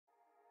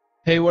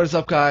Hey, what is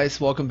up guys?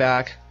 Welcome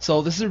back.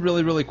 So this is a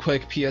really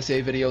quick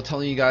PSA video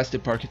telling you guys to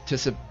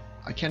participate.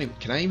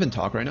 Can I even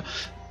talk right now?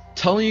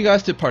 Telling you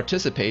guys to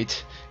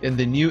participate in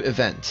the new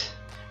event,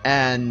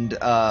 and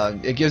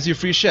it gives you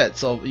free shit.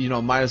 So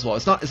might as well.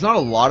 It's not a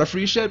lot of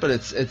free shit, but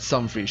it's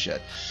some free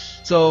shit.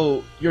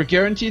 So you're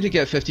guaranteed to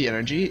get 50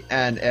 energy,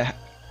 and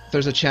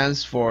there's a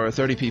chance for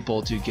 30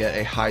 people to get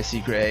a high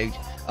secret egg.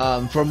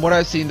 From what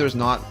I've seen, there's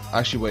not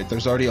actually. Wait,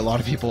 there's already a lot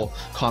of people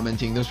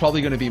commenting. There's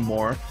probably going to be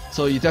more,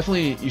 so you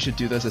should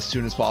do this as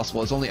soon as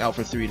possible. It's only out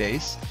for 3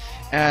 days,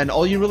 and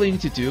all you really need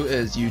to do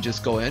is you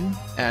just go in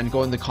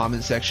the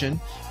comment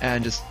section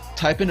and just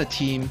type in a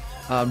team.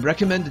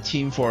 Recommend a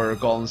team for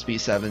Golems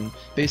B7.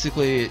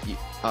 Basically,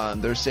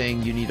 they're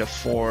saying you need a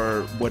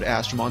 4 wood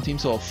Astromon team,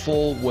 so a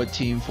full wood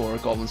team for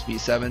Golems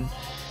B7.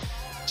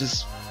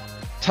 Just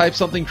type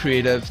something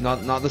creative,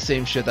 not the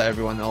same shit that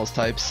everyone else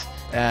types.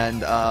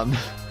 And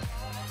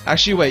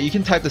actually, wait, you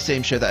can type the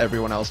same shit that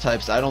everyone else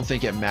types. I don't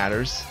think it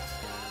matters.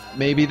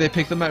 Maybe they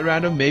pick them at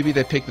random. Maybe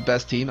they pick the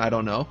best team. I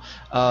don't know.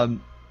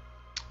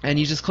 And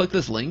you just click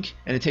this link,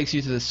 and it takes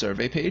you to the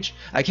survey page.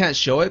 I can't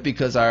show it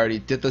because I already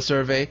did the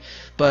survey,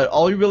 but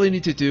all you really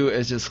need to do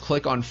is just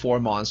click on 4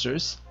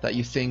 monsters that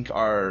you think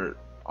are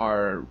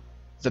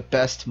the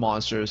best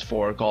monsters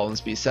for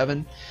Golems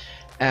B7,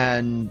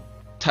 and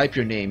type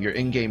your name, your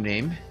in-game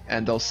name,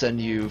 and they'll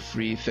send you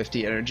free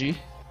 50 energy.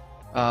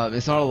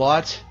 It's not a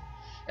lot,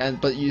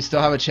 but you still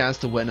have a chance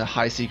to win a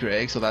high secret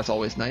egg, so that's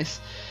always nice.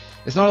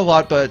 It's not a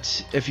lot,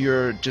 but if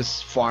you're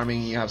just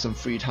farming, you have some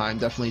free time,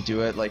 definitely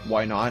do it. Like,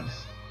 why not?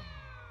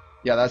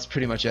 Yeah, that's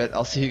pretty much it.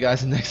 I'll see you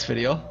guys in the next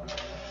video.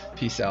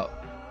 Peace out.